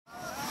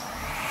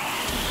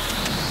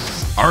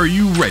Are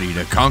you ready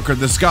to conquer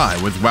the sky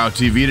with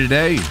WOWTV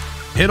today?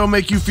 It'll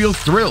make you feel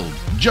thrilled,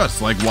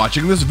 just like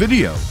watching this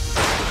video.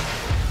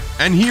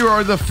 And here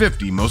are the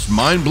 50 most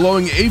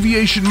mind-blowing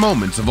aviation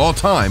moments of all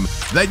time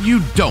that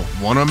you don't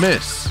want to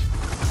miss.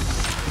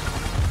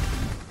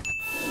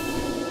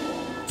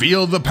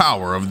 Feel the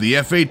power of the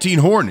F-18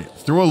 Hornet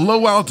through a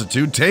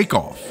low-altitude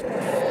takeoff.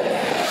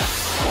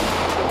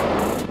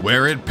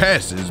 Where it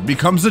passes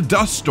becomes a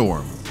dust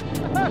storm.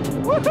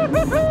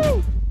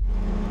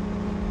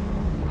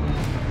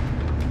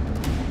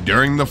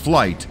 During the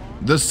flight,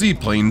 the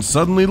seaplane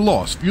suddenly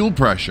lost fuel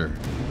pressure.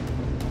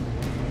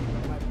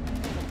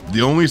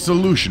 The only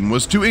solution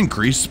was to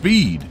increase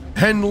speed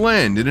and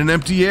land in an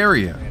empty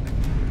area.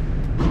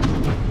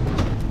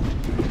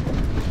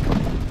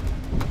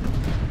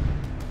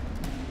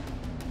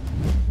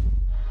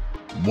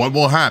 What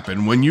will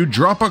happen when you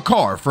drop a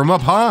car from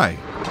up high?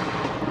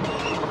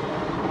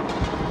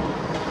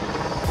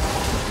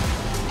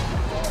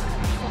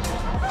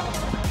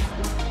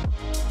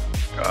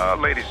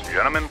 Ladies and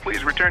gentlemen,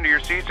 please return to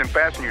your seats and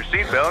fasten your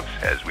seatbelts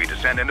as we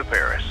descend into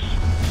Paris.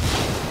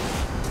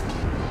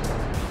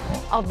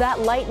 Of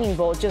that lightning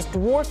bolt just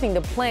dwarfing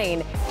the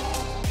plane.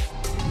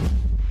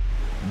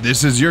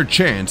 This is your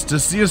chance to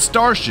see a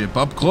starship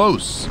up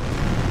close.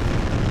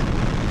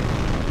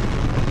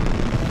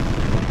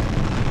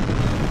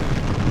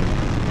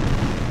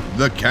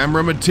 The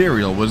camera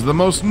material was the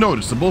most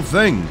noticeable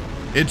thing.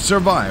 It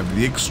survived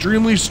the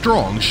extremely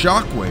strong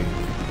shockwave.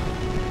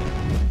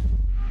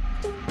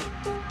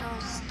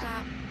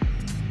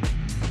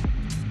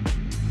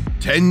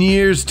 10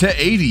 years to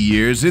 80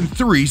 years in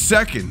 3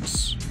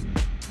 seconds.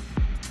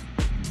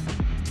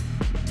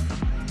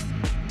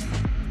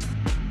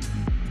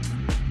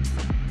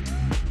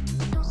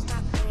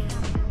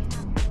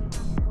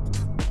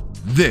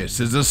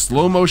 This is a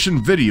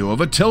slow-motion video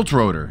of a tilt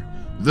rotor.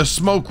 The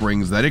smoke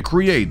rings that it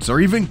creates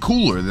are even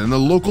cooler than the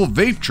local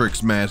vape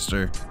tricks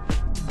master.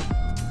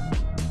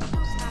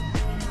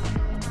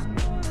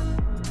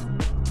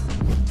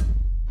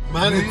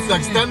 Man, it's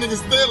like standing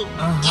still.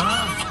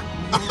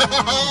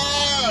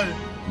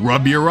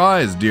 Rub your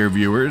eyes, dear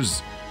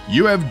viewers.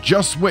 You have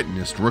just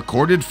witnessed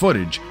recorded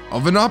footage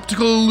of an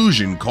optical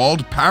illusion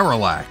called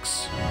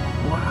parallax.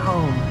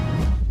 Wow.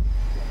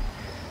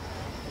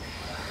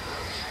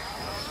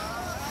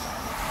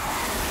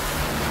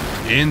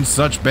 In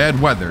such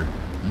bad weather,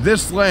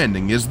 this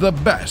landing is the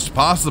best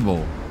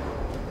possible.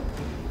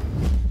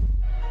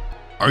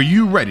 Are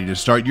you ready to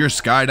start your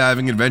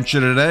skydiving adventure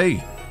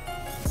today?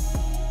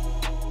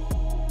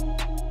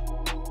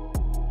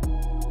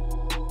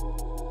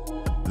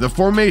 The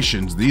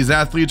formations these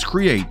athletes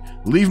create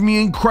leave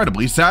me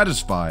incredibly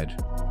satisfied.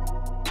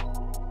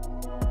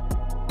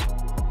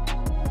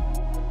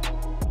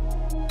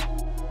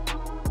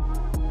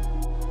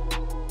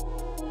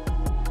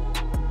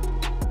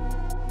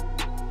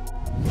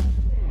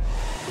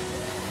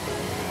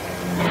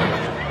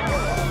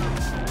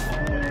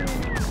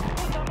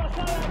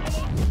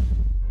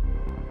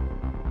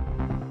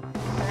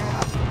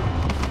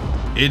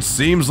 It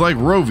seems like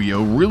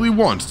Rovio really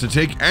wants to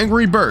take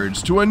Angry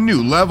Birds to a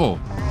new level.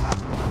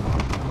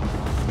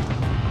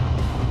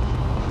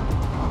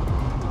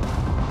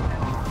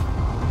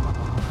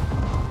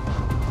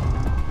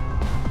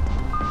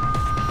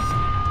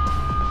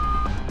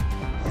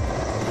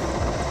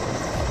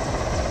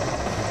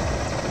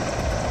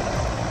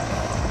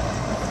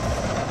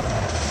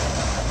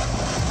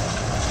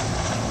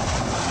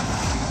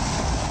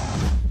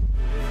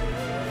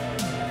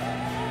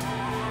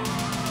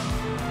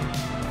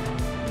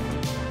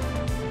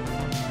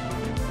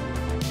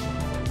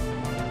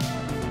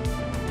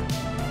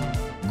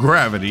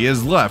 Gravity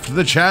has left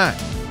the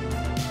chat.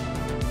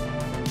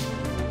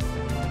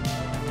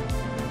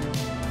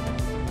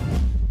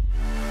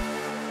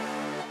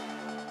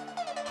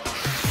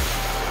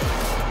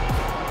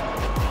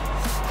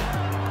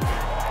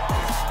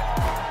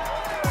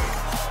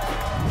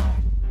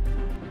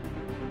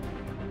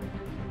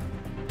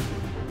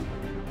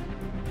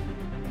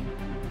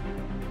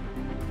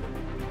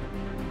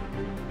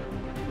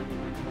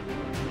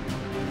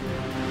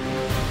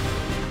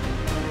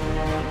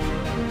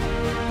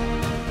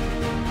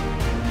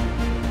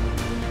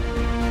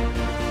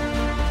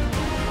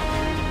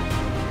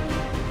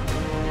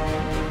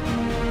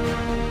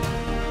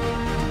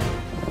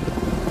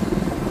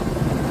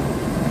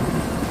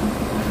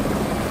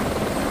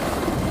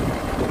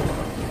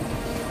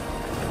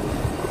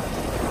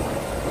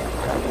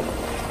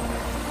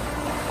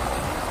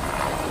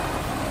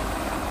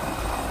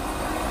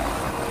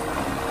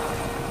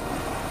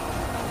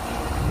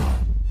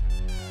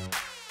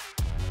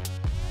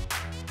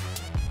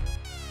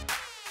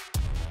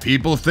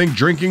 People think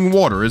drinking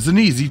water is an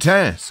easy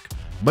task,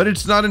 but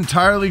it's not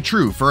entirely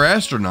true for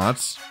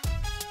astronauts.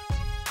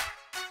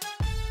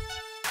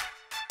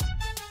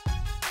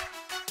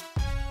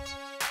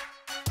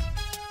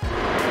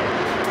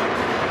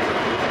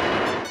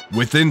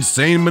 With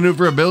insane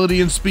maneuverability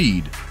and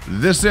speed,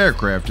 this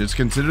aircraft is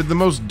considered the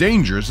most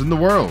dangerous in the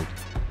world.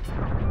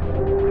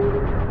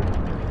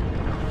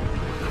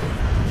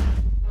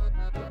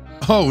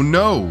 Oh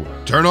no!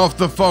 Turn off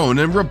the phone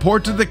and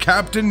report to the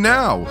captain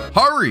now!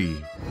 Hurry!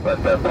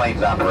 But the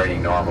plane's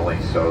operating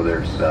normally, so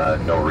there's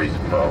no reason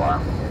for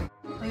alarm.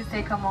 Please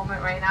take a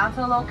moment right now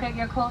to locate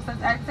your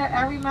closest exit.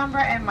 Every member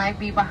and might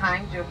be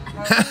behind you.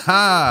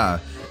 Haha!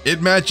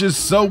 It matches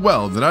so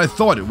well that I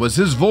thought it was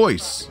his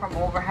voice. From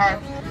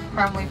overhead,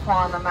 firmly pull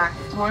on the mask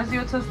towards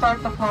you to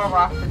start the flow of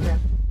oxygen.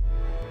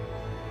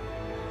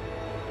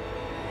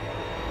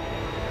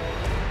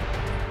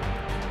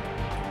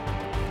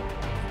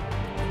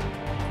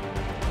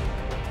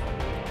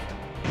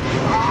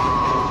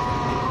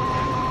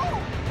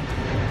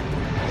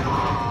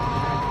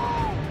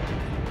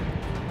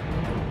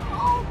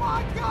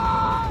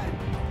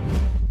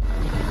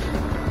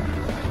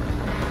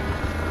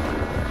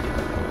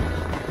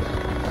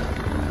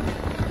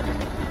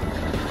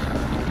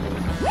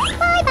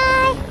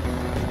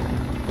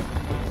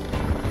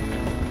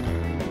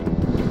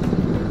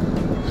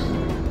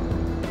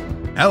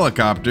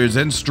 Helicopters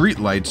and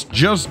streetlights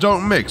just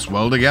don't mix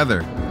well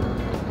together.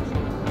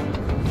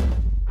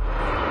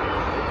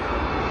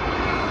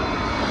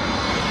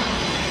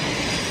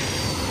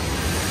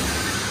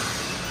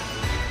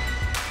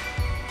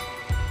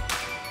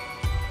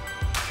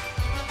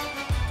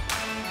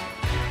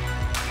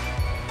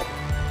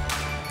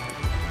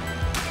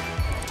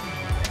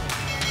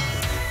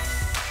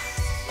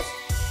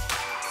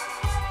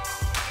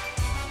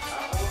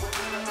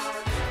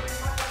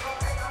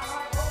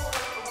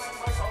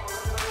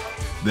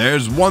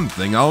 There's one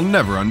thing I'll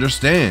never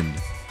understand.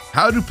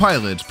 How do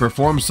pilots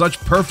perform such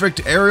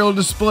perfect aerial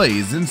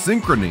displays in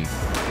synchrony?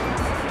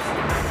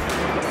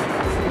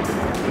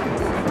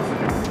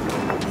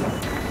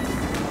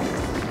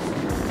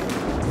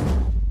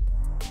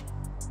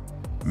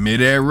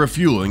 Mid-air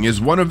refueling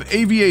is one of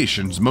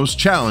aviation's most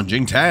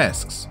challenging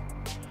tasks.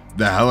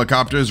 The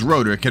helicopter's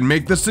rotor can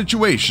make the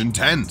situation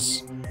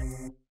tense.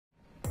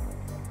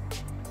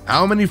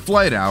 How many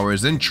flight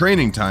hours and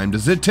training time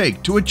does it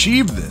take to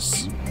achieve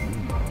this?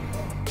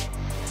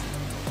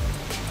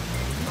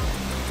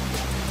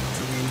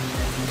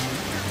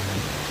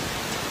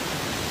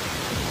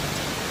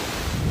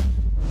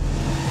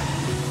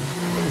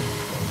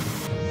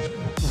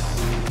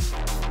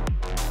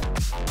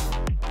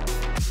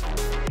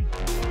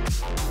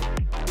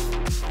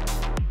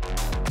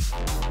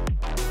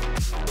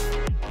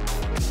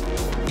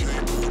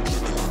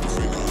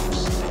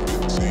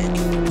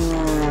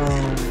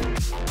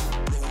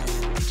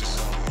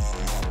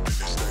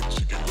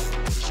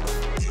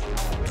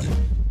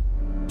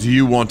 Do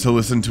you want to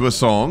listen to a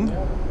song?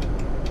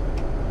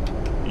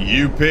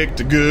 You picked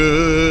a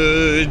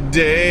good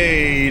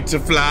day to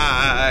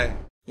fly.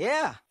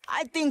 Yeah,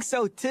 I think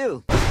so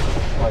too.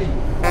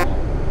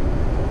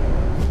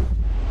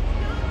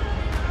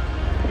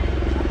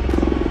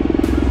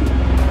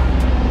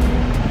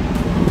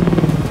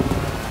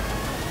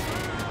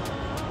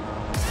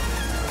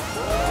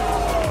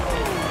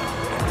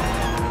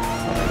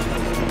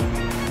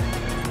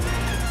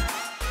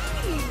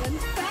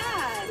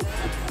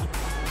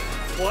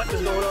 What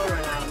is going on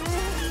right now?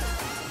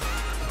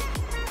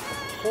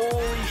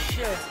 Holy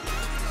shit.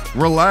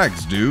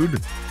 Relax,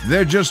 dude.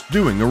 They're just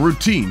doing a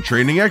routine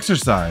training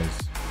exercise.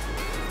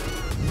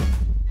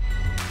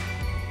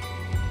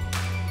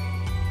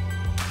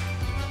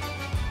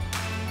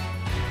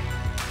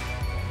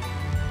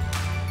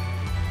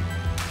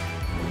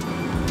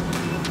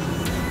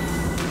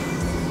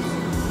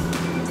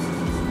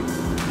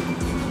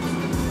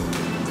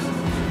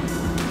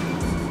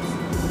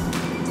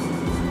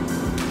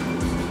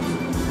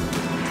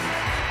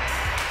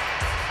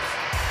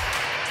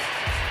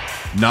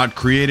 Not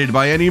created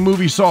by any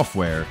movie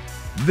software,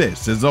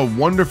 this is a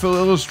wonderful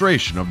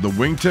illustration of the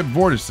wingtip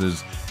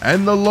vortices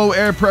and the low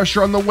air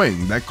pressure on the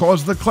wing that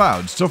cause the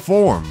clouds to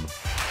form.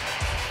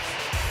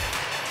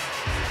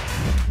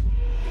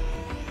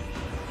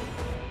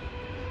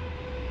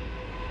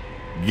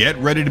 Get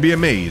ready to be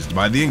amazed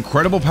by the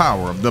incredible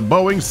power of the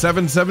Boeing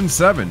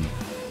 777,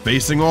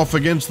 facing off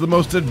against the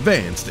most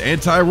advanced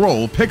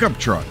anti-roll pickup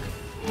truck.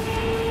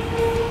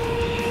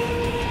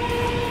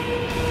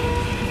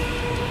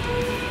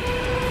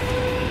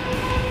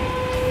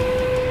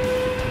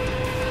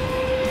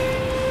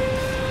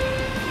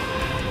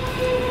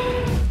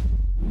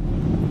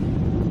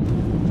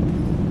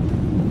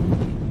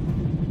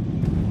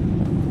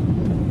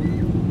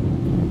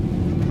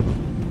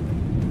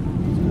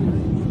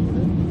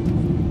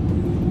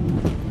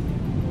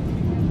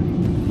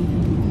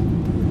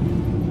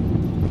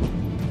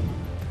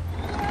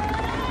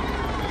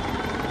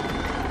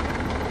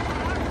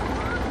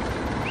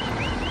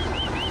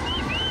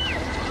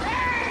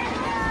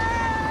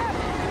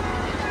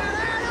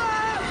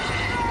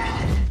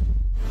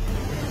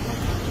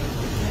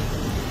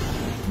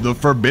 The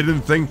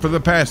forbidden thing for the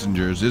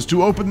passengers is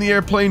to open the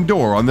airplane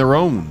door on their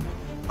own.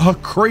 A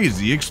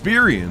crazy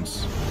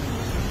experience.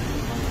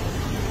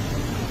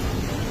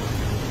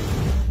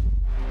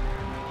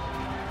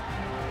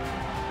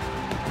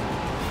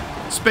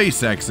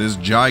 SpaceX's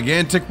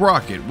gigantic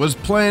rocket was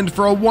planned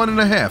for a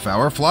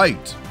 1.5-hour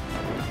flight.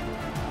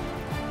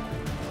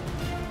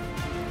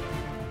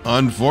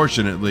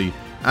 Unfortunately,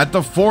 at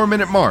the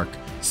 4-minute mark,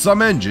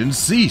 some engines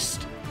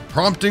ceased,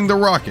 prompting the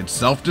rocket's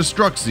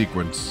self-destruct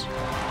sequence.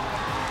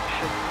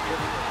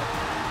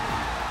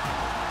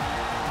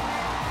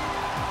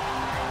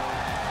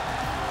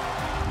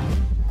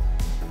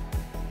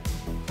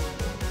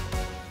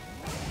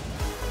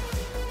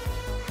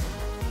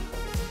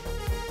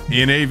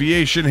 In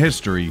aviation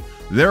history,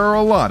 there are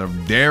a lot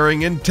of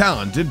daring and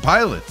talented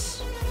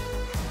pilots.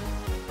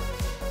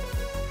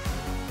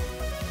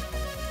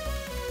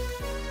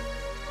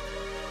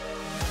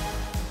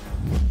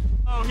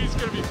 Oh, he's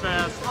gonna be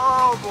fast.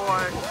 Oh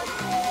boy.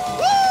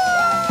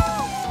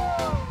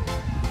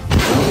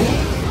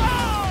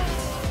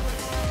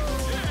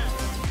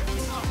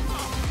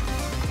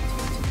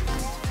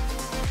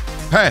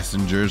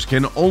 Passengers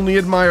can only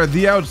admire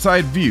the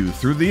outside view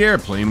through the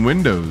airplane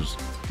windows,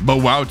 but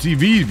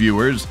WOWTV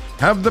viewers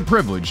have the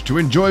privilege to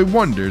enjoy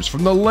wonders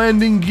from the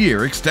landing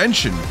gear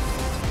extension.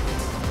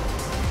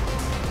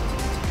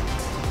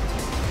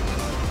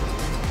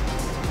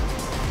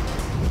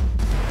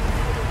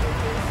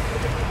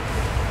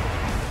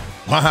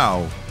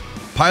 Wow,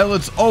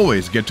 pilots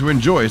always get to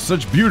enjoy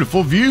such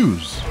beautiful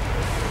views.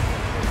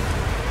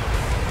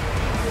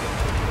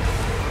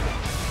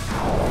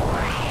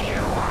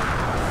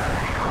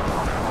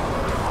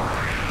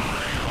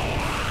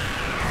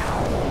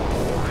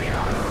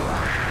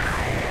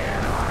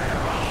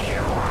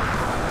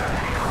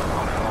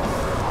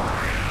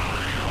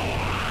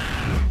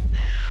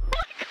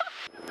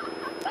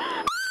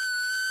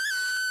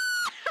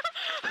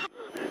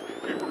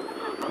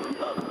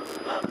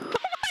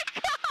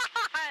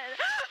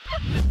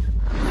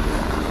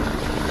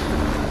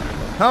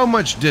 How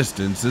much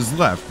distance is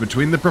left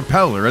between the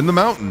propeller and the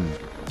mountain?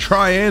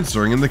 Try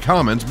answering in the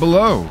comments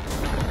below.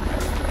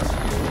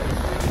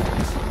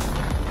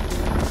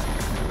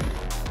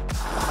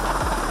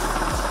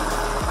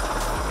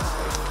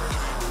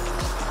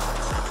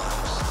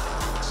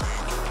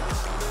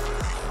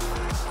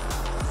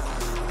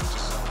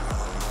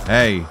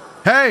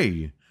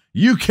 Hey,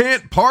 you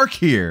can't park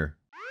here.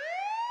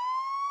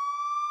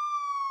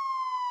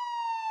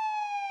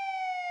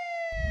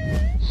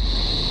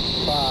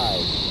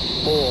 Five,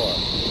 4,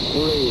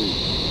 3,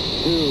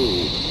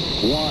 2,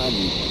 1,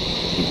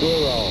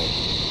 0.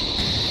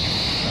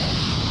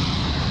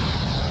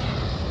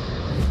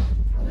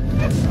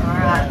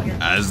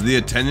 As the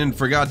attendant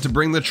forgot to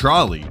bring the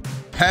trolley,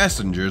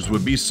 passengers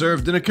would be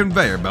served in a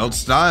conveyor belt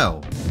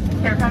style.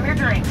 Here come your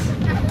drinks.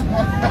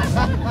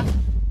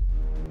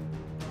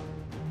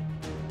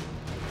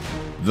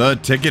 The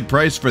ticket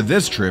price for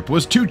this trip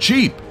was too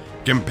cheap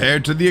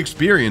compared to the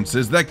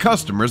experiences that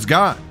customers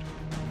got.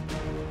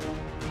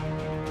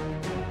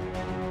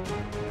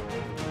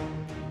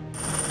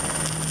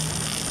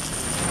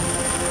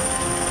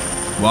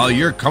 While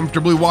you're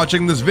comfortably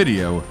watching this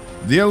video,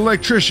 the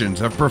electricians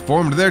have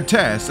performed their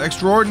tasks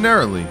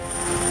extraordinarily.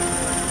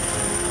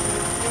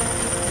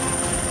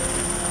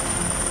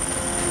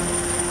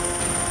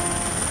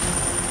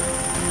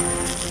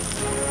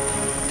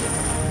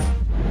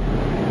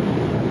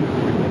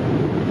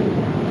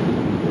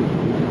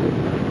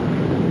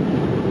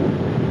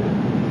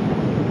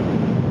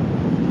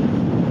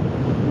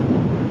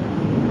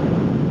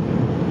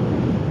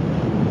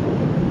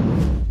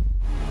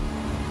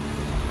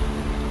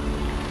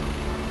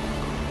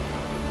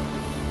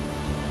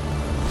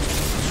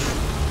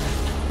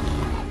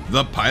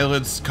 The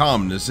pilot's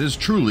calmness is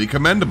truly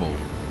commendable.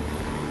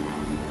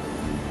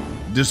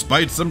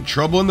 Despite some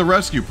trouble in the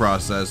rescue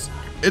process,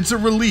 it's a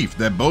relief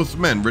that both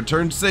men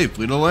returned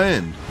safely to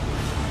land.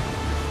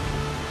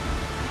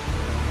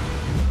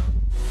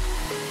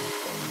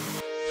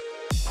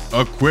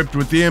 Equipped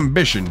with the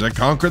ambition to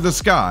conquer the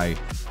sky,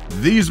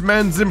 these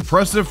men's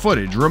impressive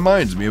footage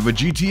reminds me of a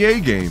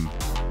GTA game.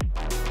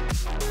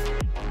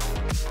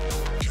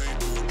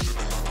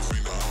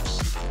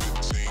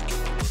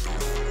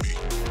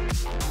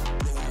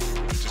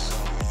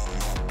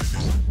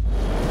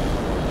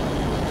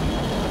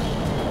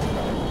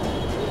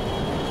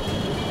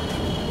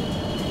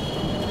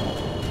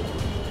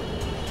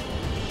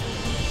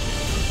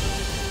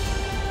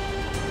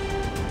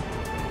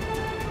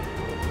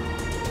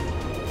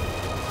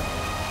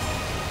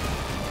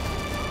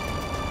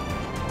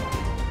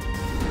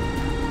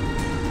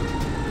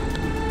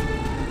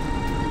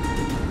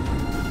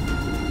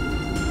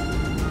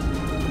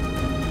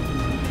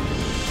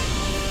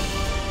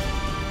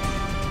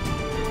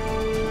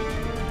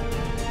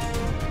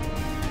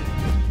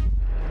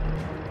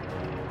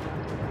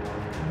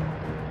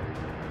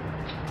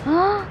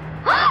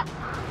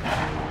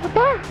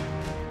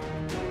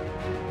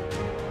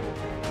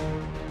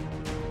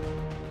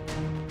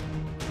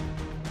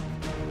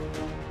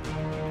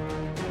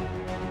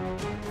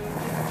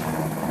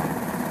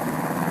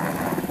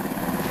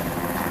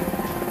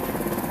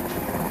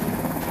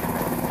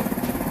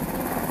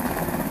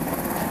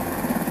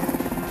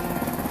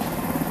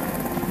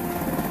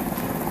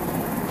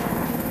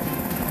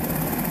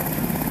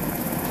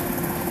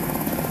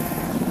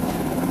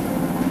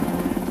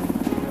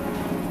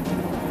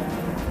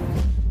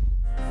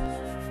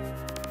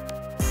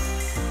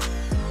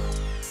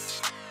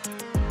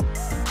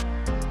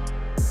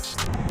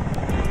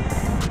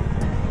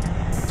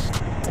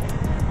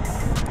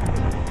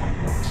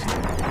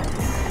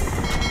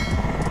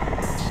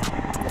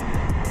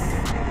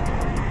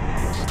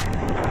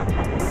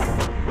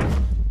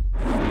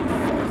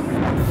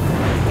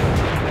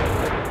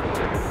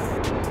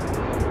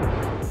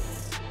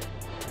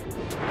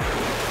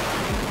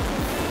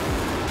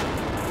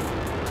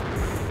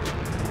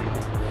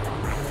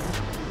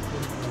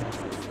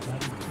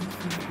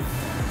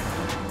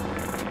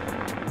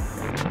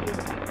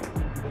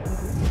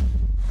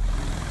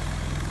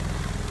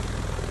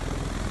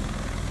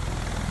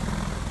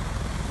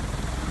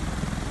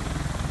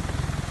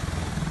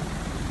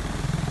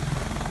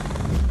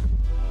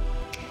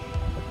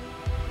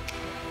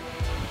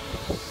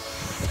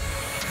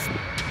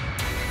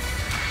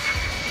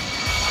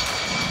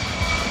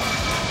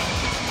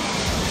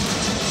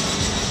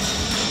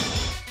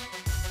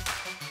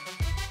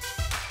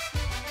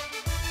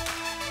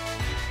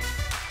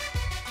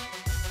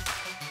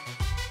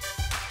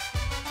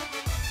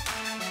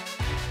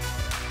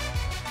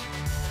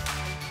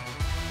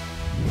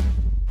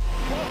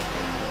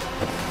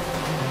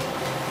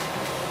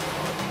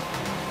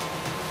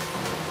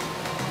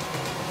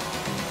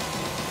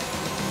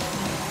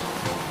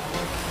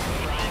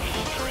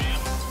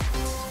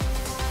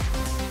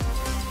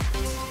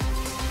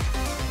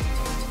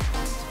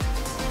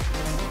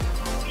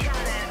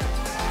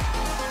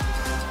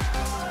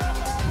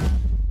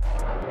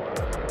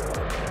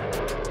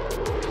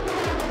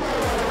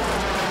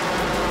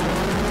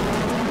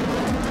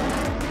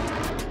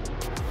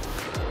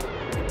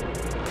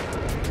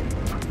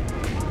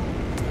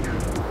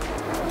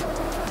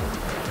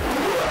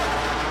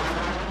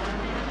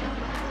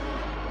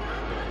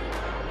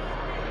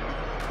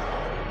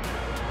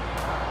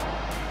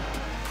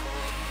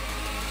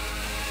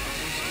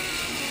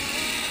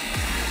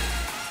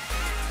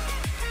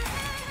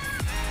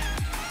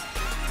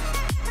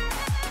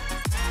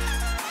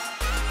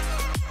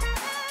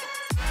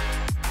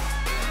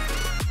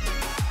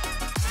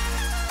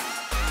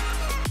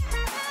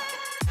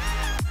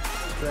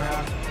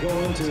 aircraft go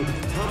into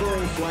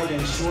hovering flight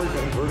and short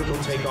and vertical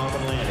takeoff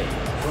and landing.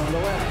 From the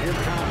left, here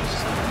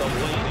comes the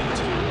landing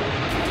tube.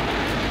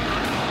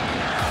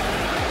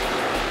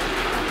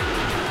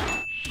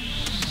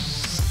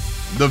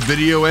 The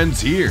video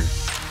ends here.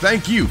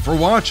 Thank you for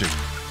watching.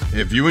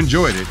 If you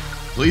enjoyed it,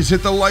 please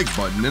hit the like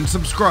button and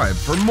subscribe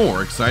for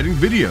more exciting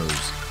videos.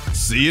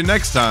 See you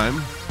next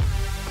time.